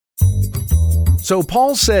So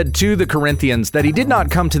Paul said to the Corinthians that he did not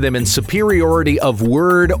come to them in superiority of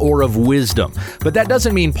word or of wisdom. But that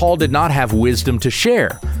doesn't mean Paul did not have wisdom to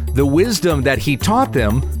share. The wisdom that he taught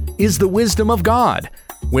them is the wisdom of God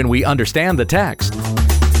when we understand the text.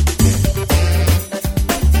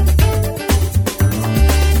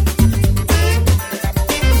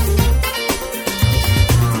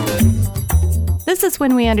 This is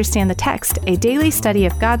When We Understand the Text, a daily study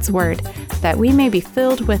of God's Word, that we may be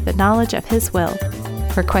filled with the knowledge of His will.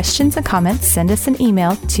 For questions and comments, send us an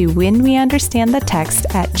email to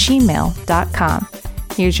whenweunderstandthetext@gmail.com.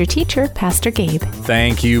 Here's your teacher, Pastor Gabe.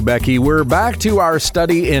 Thank you, Becky. We're back to our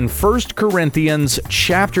study in 1 Corinthians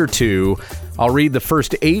chapter 2. I'll read the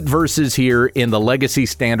first 8 verses here in the Legacy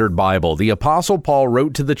Standard Bible. The Apostle Paul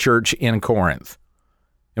wrote to the church in Corinth.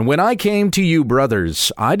 And when I came to you, brothers,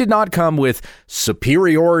 I did not come with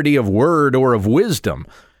superiority of word or of wisdom,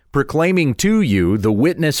 proclaiming to you the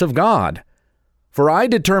witness of God. For I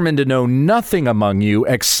determined to know nothing among you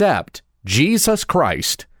except Jesus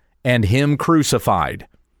Christ and Him crucified.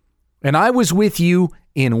 And I was with you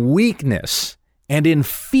in weakness and in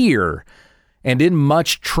fear and in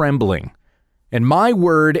much trembling. And my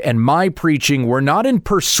word and my preaching were not in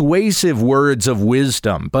persuasive words of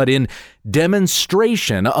wisdom, but in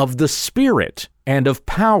demonstration of the Spirit and of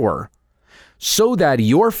power, so that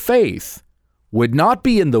your faith would not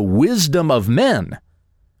be in the wisdom of men,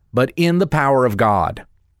 but in the power of God.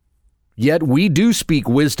 Yet we do speak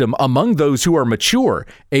wisdom among those who are mature,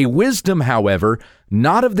 a wisdom, however,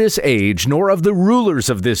 not of this age, nor of the rulers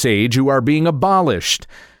of this age who are being abolished,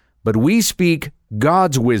 but we speak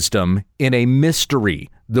God's wisdom in a mystery,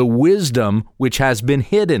 the wisdom which has been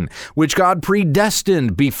hidden, which God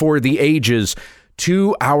predestined before the ages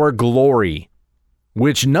to our glory,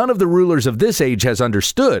 which none of the rulers of this age has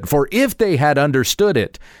understood. For if they had understood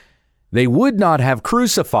it, they would not have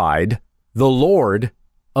crucified the Lord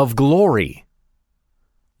of glory.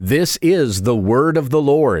 This is the word of the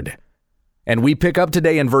Lord. And we pick up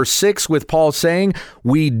today in verse 6 with Paul saying,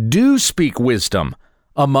 we do speak wisdom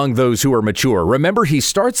among those who are mature. Remember, he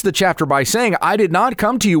starts the chapter by saying, I did not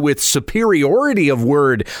come to you with superiority of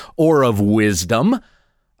word or of wisdom.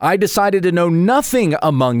 I decided to know nothing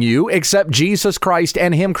among you except Jesus Christ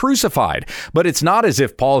and Him crucified. But it's not as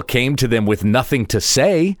if Paul came to them with nothing to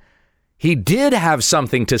say. He did have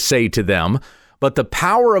something to say to them, but the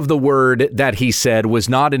power of the word that he said was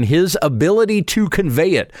not in his ability to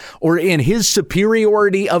convey it or in his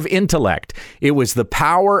superiority of intellect. It was the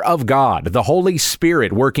power of God, the Holy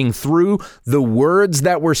Spirit, working through the words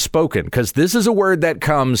that were spoken, because this is a word that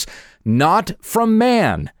comes not from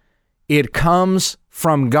man. It comes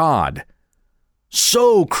from God.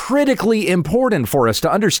 So critically important for us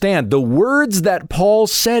to understand the words that Paul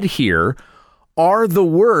said here are the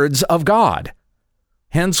words of God.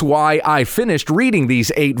 Hence why I finished reading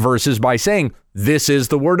these 8 verses by saying, this is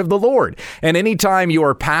the word of the Lord. And anytime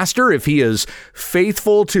your pastor, if he is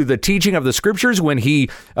faithful to the teaching of the scriptures, when he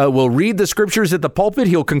will read the scriptures at the pulpit,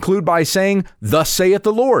 he'll conclude by saying, thus saith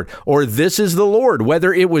the Lord, or this is the Lord,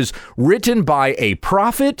 whether it was written by a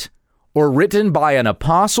prophet or written by an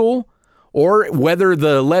apostle, or whether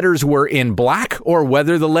the letters were in black or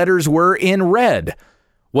whether the letters were in red.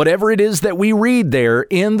 Whatever it is that we read there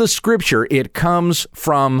in the scripture, it comes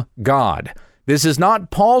from God. This is not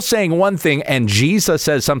Paul saying one thing and Jesus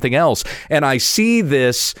says something else. And I see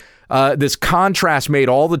this contrast made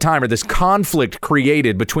all the time, or this conflict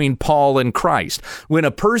created between Paul and Christ. When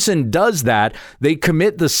a person does that, they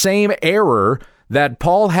commit the same error that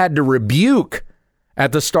Paul had to rebuke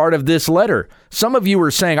at the start of this letter. Some of you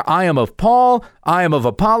are saying, I am of Paul, I am of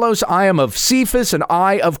Apollos, I am of Cephas, and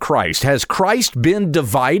I of Christ. Has Christ been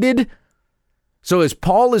divided? So as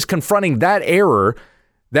Paul is confronting that error,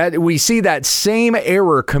 that we see that same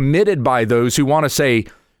error committed by those who want to say,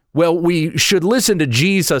 well, we should listen to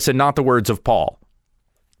Jesus and not the words of Paul.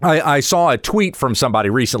 I saw a tweet from somebody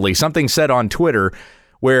recently, something said on Twitter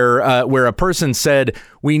where a person said,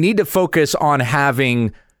 we need to focus on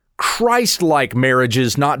having Christ-like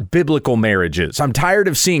marriages, not biblical marriages. I'm tired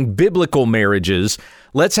of seeing biblical marriages.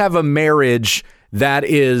 Let's have a marriage that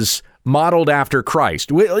is modeled after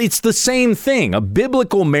Christ. Well, it's the same thing. A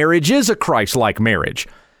biblical marriage is a Christ-like marriage.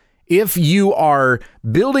 If you are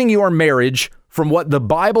building your marriage from what the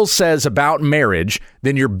Bible says about marriage,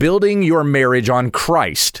 then you're building your marriage on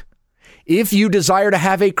Christ. If you desire to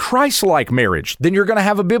have a Christ-like marriage, then you're going to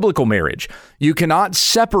have a biblical marriage. You cannot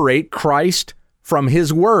separate Christ from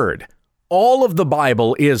His word. All of the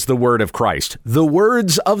Bible is the word of Christ. The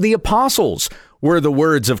words of the apostles were the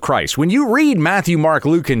words of Christ. When you read Matthew, Mark,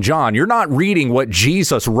 Luke, and John, you're not reading what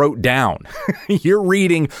Jesus wrote down. You're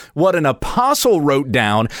reading what an apostle wrote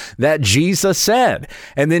down that Jesus said.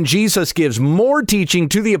 And then Jesus gives more teaching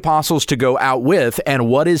to the apostles to go out with, and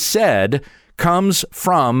what is said comes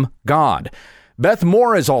from God. Beth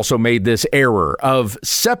Moore has also made this error of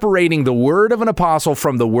separating the word of an apostle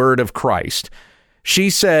from the word of Christ.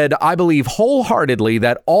 She said, I believe wholeheartedly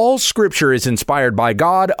that all scripture is inspired by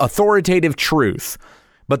God, authoritative truth.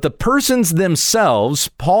 But the persons themselves,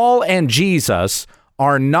 Paul and Jesus,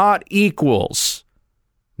 are not equals.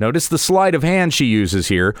 Notice the sleight of hand she uses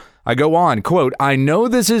here. I go on, quote, I know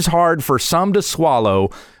this is hard for some to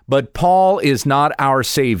swallow, but Paul is not our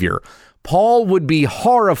Savior. Paul would be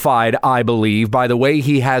horrified, I believe, by the way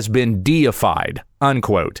he has been deified,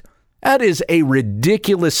 unquote. That is a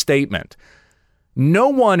ridiculous statement. No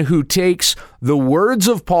one who takes the words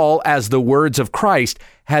of Paul as the words of Christ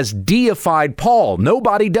has deified Paul.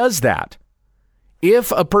 Nobody does that.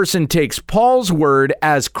 If a person takes Paul's word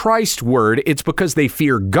as Christ's word, it's because they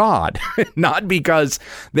fear God, not because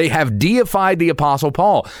they have deified the Apostle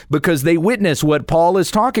Paul, because they witness what Paul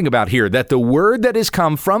is talking about here, that the word that has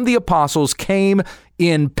come from the apostles came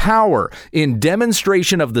in power, in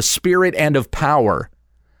demonstration of the Spirit and of power.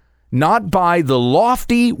 Not by the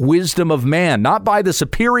lofty wisdom of man, not by the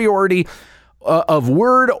superiority of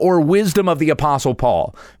word or wisdom of the Apostle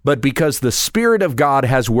Paul, but because the Spirit of God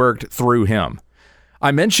has worked through him.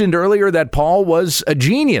 I mentioned earlier that Paul was a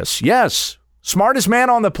genius. Yes, smartest man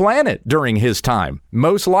on the planet during his time,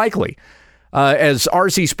 most likely. As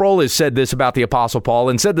R.C. Sproul has said this about the Apostle Paul,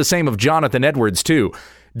 and said the same of Jonathan Edwards, too.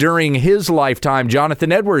 During his lifetime,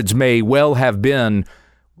 Jonathan Edwards may well have been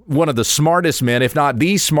one of the smartest men, if not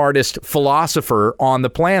the smartest philosopher on the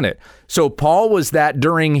planet. So Paul was that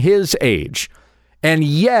during his age. And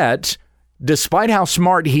yet, despite how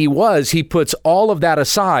smart he was, he puts all of that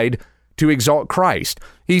aside to exalt Christ.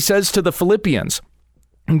 He says to the Philippians,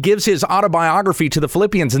 and gives his autobiography to the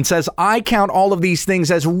Philippians and says, I count all of these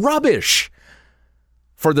things as rubbish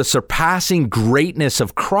for the surpassing greatness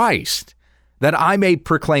of Christ, that I may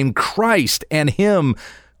proclaim Christ and him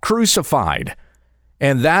crucified.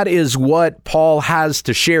 And that is what Paul has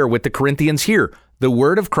to share with the Corinthians here. The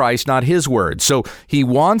word of Christ, not his word. So he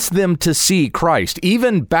wants them to see Christ.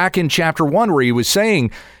 Even back in chapter 1 where he was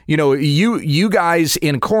saying, you know, you guys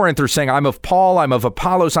in Corinth are saying, I'm of Paul, I'm of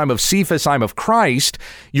Apollos, I'm of Cephas, I'm of Christ.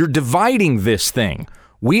 You're dividing this thing.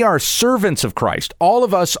 We are servants of Christ. All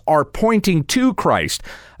of us are pointing to Christ.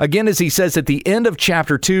 Again, as he says at the end of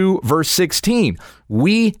chapter 2, verse 16,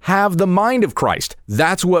 we have the mind of Christ.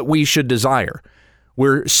 That's what we should desire.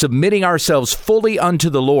 We're submitting ourselves fully unto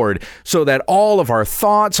the Lord so that all of our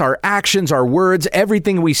thoughts, our actions, our words,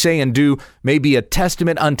 everything we say and do may be a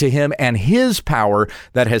testament unto him and his power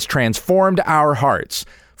that has transformed our hearts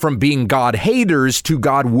from being God haters to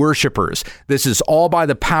God worshipers. This is all by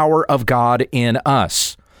the power of God in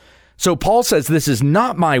us. So Paul says, this is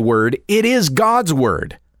not my word, it is God's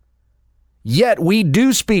word. Yet we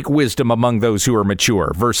do speak wisdom among those who are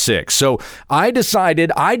mature. Verse 6. So I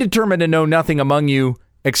determined to know nothing among you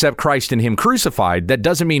except Christ and him crucified. That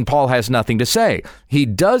doesn't mean Paul has nothing to say. He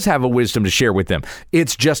does have a wisdom to share with them.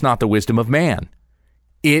 It's just not the wisdom of man.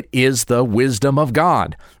 It is the wisdom of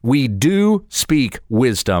God. We do speak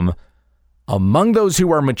wisdom among those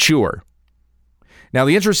who are mature. Now,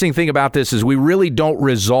 the interesting thing about this is we really don't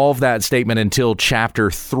resolve that statement until chapter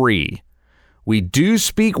 3. We do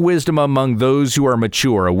speak wisdom among those who are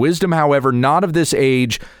mature, a wisdom, however, not of this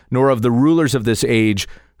age, nor of the rulers of this age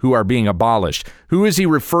who are being abolished. Who is he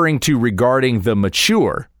referring to regarding the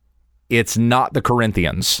mature? It's not the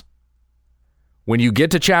Corinthians. When you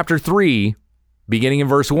get to chapter 3, beginning in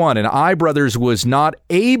verse 1, and I, brothers, was not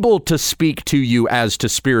able to speak to you as to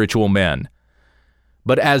spiritual men,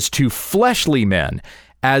 but as to fleshly men,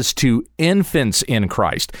 as to infants in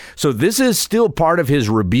Christ. So this is still part of his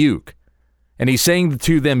rebuke. And he's saying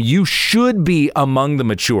to them, you should be among the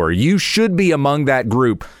mature. You should be among that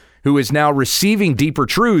group who is now receiving deeper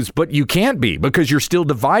truths, but you can't be because you're still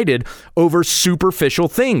divided over superficial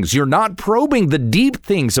things. You're not probing the deep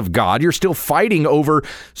things of God. You're still fighting over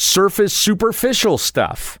surface, superficial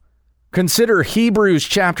stuff. Consider Hebrews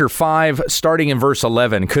chapter 5, starting in verse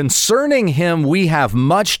 11. Concerning him, we have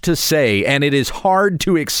much to say, and it is hard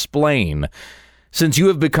to explain, since you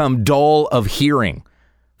have become dull of hearing.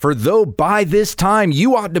 For though by this time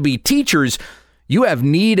you ought to be teachers, you have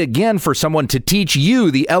need again for someone to teach you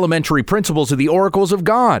the elementary principles of the oracles of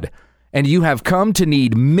God, and you have come to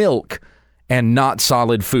need milk and not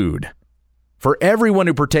solid food. For everyone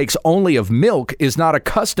who partakes only of milk is not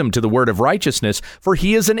accustomed to the word of righteousness, for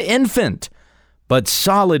he is an infant. but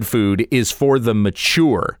solid food is for the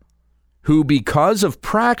mature, who because of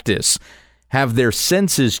practice have their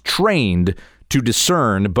senses trained to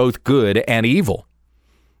discern both good and evil.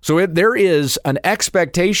 So there is an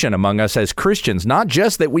expectation among us as Christians, not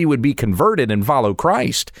just that we would be converted and follow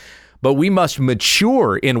Christ, but we must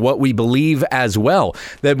mature in what we believe as well,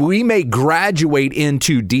 that we may graduate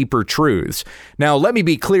into deeper truths. Now, let me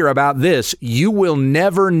be clear about this. You will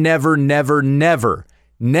never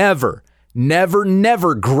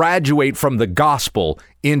graduate from the gospel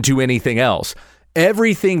into anything else.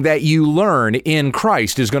 Everything that you learn in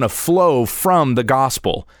Christ is going to flow from the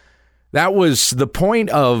gospel. That was the point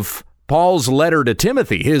of Paul's letter to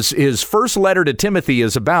Timothy. His first letter to Timothy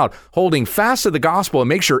is about holding fast to the gospel and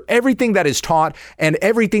make sure everything that is taught and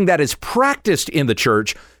everything that is practiced in the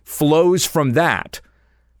church flows from that.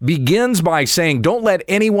 Begins by saying, don't let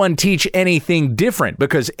anyone teach anything different,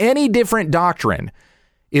 because any different doctrine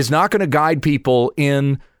is not going to guide people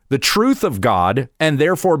in the truth of God and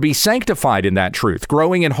therefore be sanctified in that truth,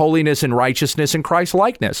 growing in holiness and righteousness and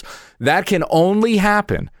Christ-likeness. That can only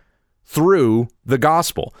happen through the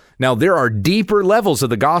gospel. Now, there are deeper levels of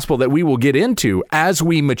the gospel that we will get into as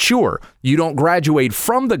we mature. You don't graduate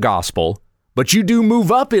from the gospel, but you do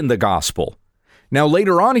move up in the gospel. Now,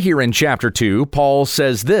 later on here in chapter 2, Paul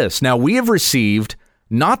says this, "Now we have received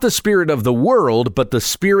not the spirit of the world, but the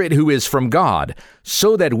Spirit who is from God,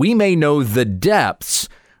 so that we may know the depths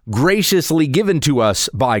graciously given to us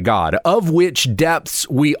by God, of which depths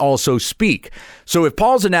we also speak." So if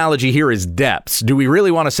Paul's analogy here is depths, do we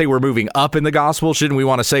really want to say we're moving up in the gospel? Shouldn't we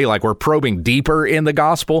want to say like we're probing deeper in the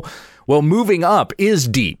gospel? Well, moving up is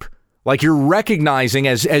deep. Like you're recognizing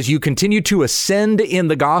as you continue to ascend in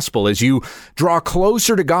the gospel, as you draw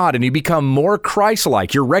closer to God and you become more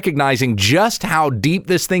Christ-like, you're recognizing just how deep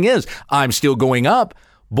this thing is. I'm still going up.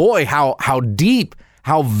 Boy, how deep,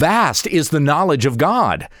 how vast is the knowledge of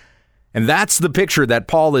God. And that's the picture that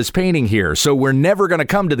Paul is painting here. So we're never going to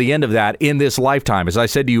come to the end of that in this lifetime. As I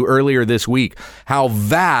said to you earlier this week, how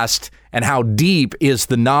vast and how deep is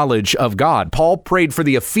the knowledge of God. Paul prayed for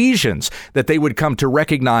the Ephesians that they would come to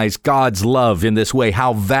recognize God's love in this way,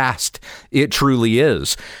 how vast it truly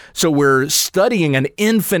is. So we're studying an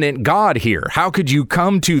infinite God here. How could you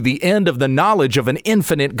come to the end of the knowledge of an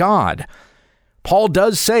infinite God? Paul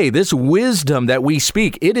does say this wisdom that we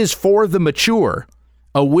speak, it is for the mature.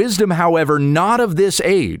 A wisdom, however, not of this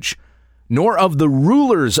age, nor of the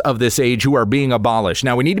rulers of this age who are being abolished.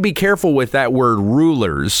 Now, we need to be careful with that word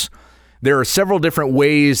rulers. There are several different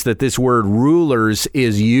ways that this word rulers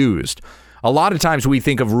is used. A lot of times we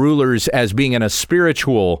think of rulers as being in a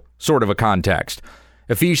spiritual sort of a context.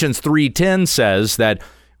 Ephesians 3:10 says that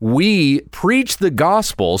we preach the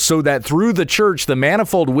gospel so that through the church, the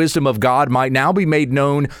manifold wisdom of God might now be made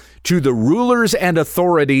known to the rulers and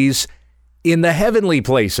authorities in the heavenly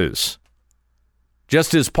places.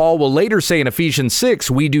 Just as Paul will later say in Ephesians 6,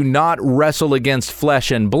 we do not wrestle against flesh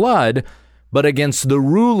and blood, but against the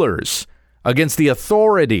rulers, against the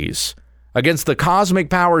authorities, against the cosmic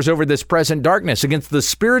powers over this present darkness, against the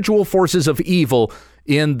spiritual forces of evil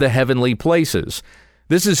in the heavenly places.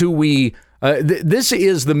 This is this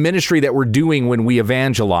is the ministry that we're doing when we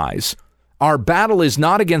evangelize. Our battle is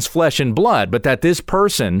not against flesh and blood, but that this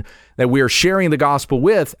person that we are sharing the gospel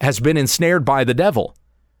with has been ensnared by the devil.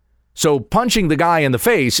 So punching the guy in the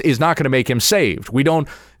face is not going to make him saved. We don't,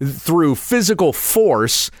 through physical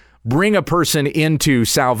force, bring a person into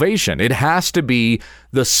salvation. It has to be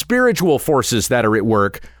the spiritual forces that are at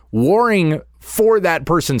work, warring for that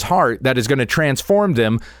person's heart, that is going to transform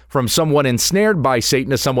them from someone ensnared by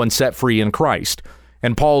Satan to someone set free in Christ.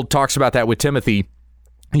 And Paul talks about that with Timothy.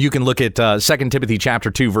 You can look at 2 Timothy chapter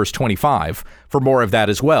 2, verse 25 for more of that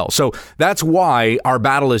as well. So that's why our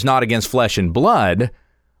battle is not against flesh and blood,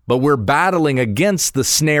 but we're battling against the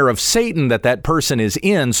snare of Satan that person is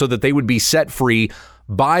in so that they would be set free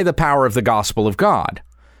by the power of the gospel of God.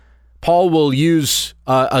 Paul will use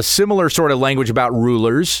a similar sort of language about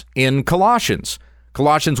rulers in Colossians.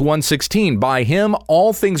 Colossians 1:16, by him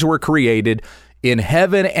all things were created in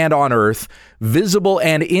heaven and on earth, visible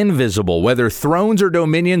and invisible, whether thrones or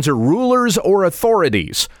dominions or rulers or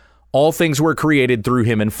authorities. All things were created through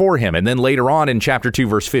him and for him. And then later on in chapter 2,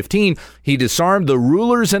 verse 15, he disarmed the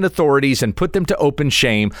rulers and authorities and put them to open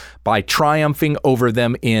shame by triumphing over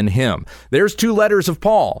them in him. There's two letters of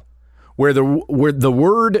Paul where the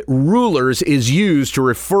word rulers is used to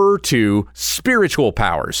refer to spiritual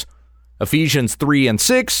powers. Ephesians 3 and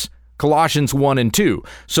 6, Colossians 1 and 2.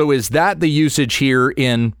 So is that the usage here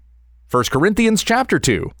in 1 Corinthians chapter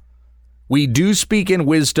 2? We do speak in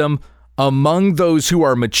wisdom among those who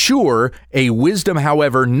are mature, a wisdom,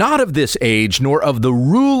 however, not of this age, nor of the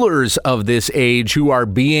rulers of this age who are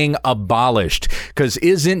being abolished. Because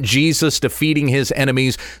isn't Jesus defeating his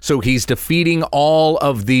enemies? So he's defeating all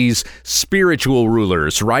of these spiritual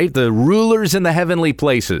rulers, right? The rulers in the heavenly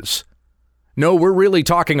places. No, we're really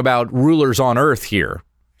talking about rulers on earth here.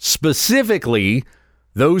 Specifically,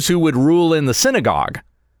 those who would rule in the synagogue.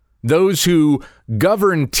 Those who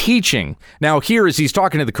govern teaching. Now, here, as he's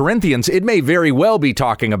talking to the Corinthians, it may very well be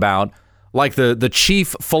talking about like the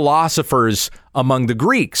chief philosophers among the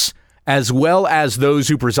Greeks, as well as those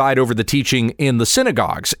who preside over the teaching in the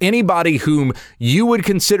synagogues. Anybody whom you would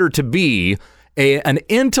consider to be an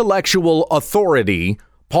intellectual authority,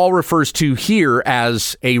 Paul refers to here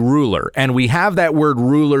as a ruler. And we have that word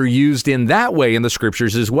ruler used in that way in the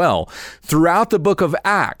scriptures as well. Throughout the book of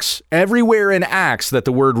Acts, everywhere in Acts that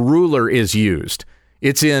the word ruler is used,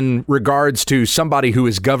 it's in regards to somebody who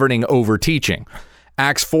is governing over teaching.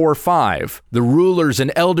 Acts 4:5, the rulers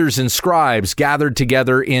and elders and scribes gathered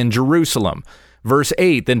together in Jerusalem. Verse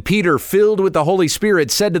 8, then Peter, filled with the Holy Spirit,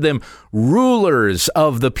 said to them, rulers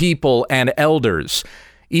of the people and elders.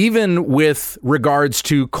 Even with regards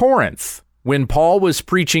to Corinth, when Paul was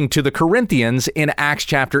preaching to the Corinthians in Acts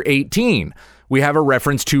chapter 18, we have a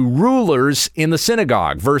reference to rulers in the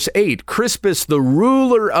synagogue. Verse 8, Crispus, the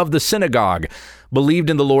ruler of the synagogue, believed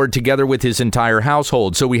in the Lord together with his entire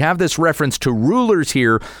household. So we have this reference to rulers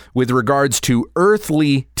here with regards to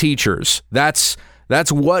earthly teachers. That's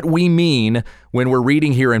what we mean when we're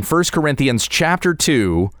reading here in 1 Corinthians chapter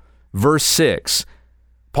 2, verse 6.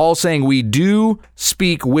 Paul saying, we do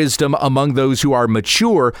speak wisdom among those who are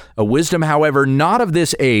mature, a wisdom, however, not of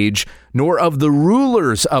this age, nor of the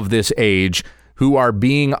rulers of this age who are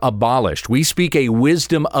being abolished. We speak a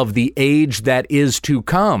wisdom of the age that is to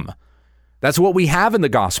come. That's what we have in the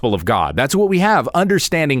gospel of God. That's what we have,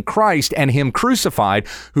 understanding Christ and him crucified,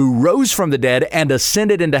 who rose from the dead and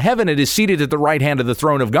ascended into heaven and is seated at the right hand of the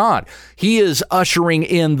throne of God. He is ushering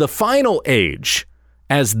in the final age.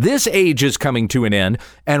 As this age is coming to an end,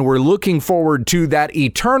 and we're looking forward to that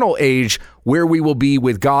eternal age where we will be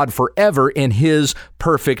with God forever in his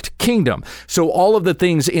perfect kingdom. So all of the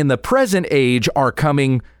things in the present age are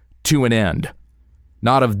coming to an end.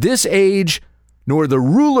 Not of this age, nor the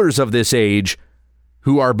rulers of this age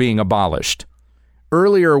who are being abolished.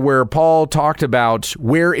 Earlier, where Paul talked about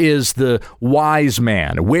where is the wise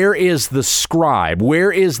man, where is the scribe,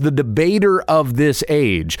 where is the debater of this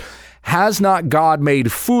age? Has not God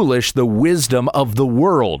made foolish the wisdom of the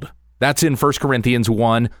world? That's in 1 Corinthians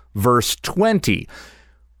 1, verse 20.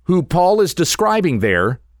 Who Paul is describing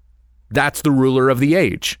there, that's the ruler of the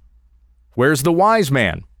age. Where's the wise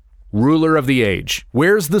man? Ruler of the age.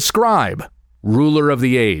 Where's the scribe? Ruler of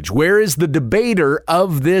the age. Where is the debater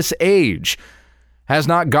of this age? Has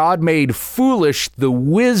not God made foolish the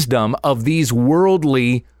wisdom of these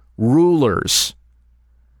worldly rulers?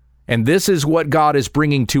 And this is what God is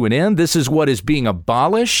bringing to an end. This is what is being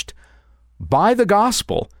abolished by the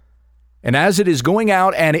gospel. And as it is going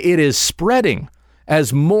out and it is spreading,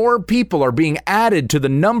 as more people are being added to the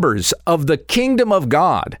numbers of the kingdom of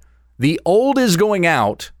God, the old is going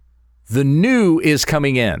out, the new is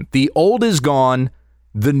coming in. The old is gone,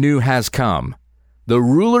 the new has come. The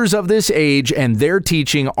rulers of this age and their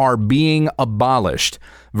teaching are being abolished.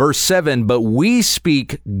 Verse 7, but we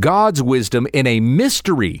speak God's wisdom in a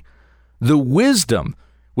mystery, the wisdom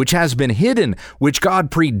which has been hidden, which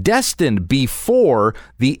God predestined before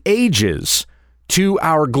the ages to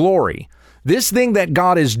our glory. This thing that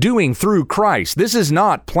God is doing through Christ, this is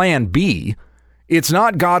not plan B. It's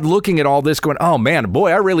not God looking at all this going, oh man,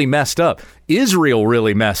 boy, I really messed up. Israel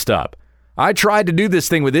really messed up. I tried to do this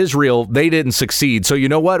thing with Israel. They didn't succeed. So you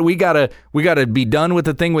know what? We gotta be done with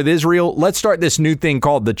the thing with Israel. Let's start this new thing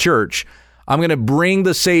called the church. I'm going to bring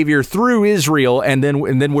the Savior through Israel, and then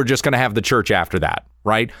we're just going to have the church after that,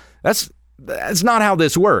 right? That's not how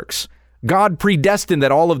this works. God predestined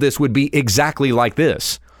that all of this would be exactly like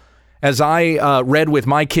this. As I read with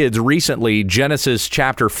my kids recently, Genesis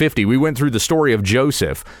chapter 50, we went through the story of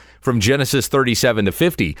Joseph from Genesis 37 to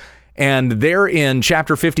 50. And there in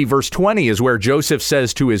chapter 50, verse 20 is where Joseph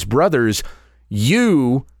says to his brothers,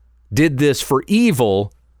 you did this for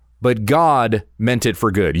evil, but God meant it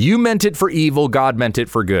for good. You meant it for evil, God meant it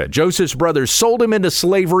for good. Joseph's brothers sold him into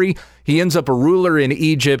slavery. He ends up a ruler in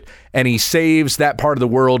Egypt, and he saves that part of the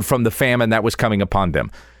world from the famine that was coming upon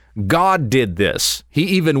them. God did this. He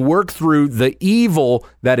even worked through the evil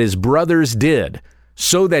that his brothers did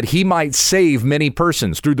so that he might save many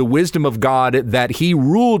persons through the wisdom of God that he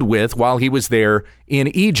ruled with while he was there in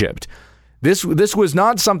Egypt. This was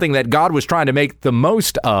not something that God was trying to make the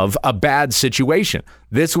most of a bad situation.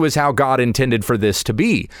 This was how God intended for this to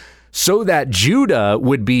be, so that Judah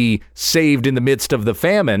would be saved in the midst of the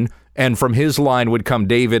famine, and from his line would come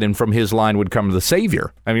David, and from his line would come the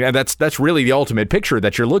Savior. I mean, that's really the ultimate picture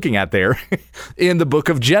that you're looking at there in the book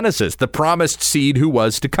of Genesis, the promised seed who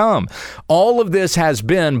was to come. All of this has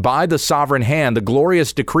been by the sovereign hand, the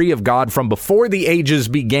glorious decree of God from before the ages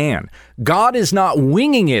began. God is not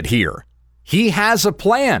winging it here. He has a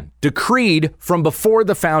plan decreed from before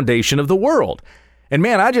the foundation of the world. And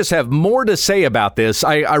man, I just have more to say about this.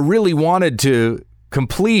 I really wanted to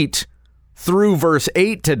complete through verse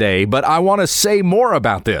 8 today, but I want to say more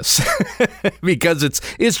about this because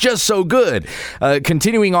it's just so good.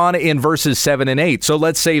 Continuing on in verses 7 and 8. So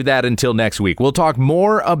let's save that until next week. We'll talk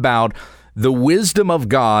more about the wisdom of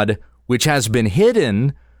God, which has been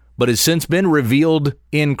hidden, but has since been revealed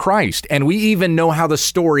in Christ. And we even know how the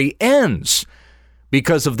story ends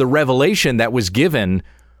because of the revelation that was given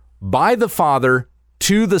by the Father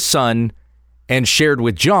to the Son and shared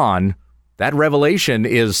with John. That revelation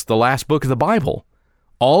is the last book of the Bible.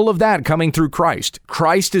 All of that coming through Christ.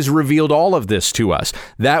 Christ has revealed all of this to us.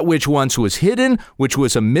 That which once was hidden, which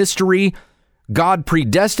was a mystery, God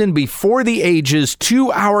predestined before the ages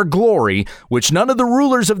to our glory, which none of the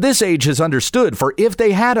rulers of this age has understood. For if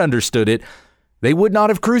they had understood it, they would not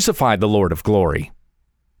have crucified the Lord of glory.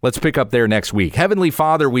 Let's pick up there next week. Heavenly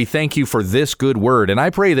Father, we thank you for this good word. And I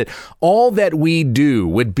pray that all that we do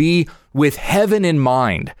would be with heaven in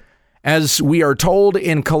mind. As we are told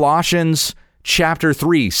in Colossians chapter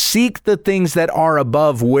 3, seek the things that are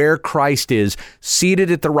above where Christ is, seated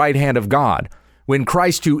at the right hand of God. When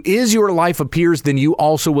Christ, who is your life, appears, then you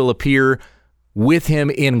also will appear with him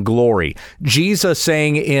in glory. Jesus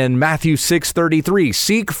saying in Matthew 6:33,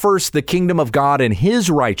 seek first the kingdom of God and his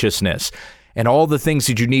righteousness, and all the things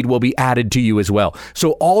that you need will be added to you as well.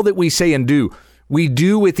 So all that we say and do, we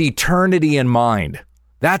do with eternity in mind.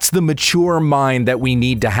 That's the mature mind that we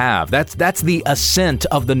need to have. That's the ascent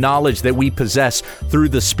of the knowledge that we possess through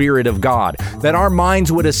the Spirit of God, that our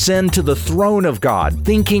minds would ascend to the throne of God,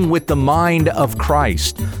 thinking with the mind of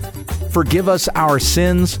Christ. Forgive us our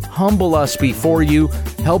sins, humble us before you,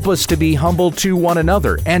 help us to be humble to one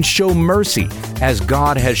another, and show mercy as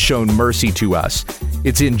God has shown mercy to us.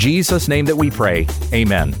 It's in Jesus' name that we pray.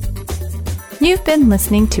 Amen. You've been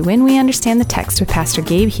listening to When We Understand the Text with Pastor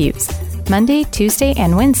Gabe Hughes. Monday, Tuesday,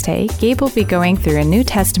 and Wednesday, Gabe will be going through a New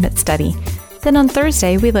Testament study. Then on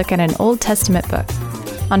Thursday, we look at an Old Testament book.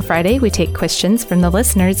 On Friday, we take questions from the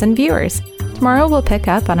listeners and viewers. Tomorrow, we'll pick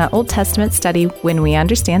up on an Old Testament study when we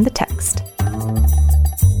understand the text.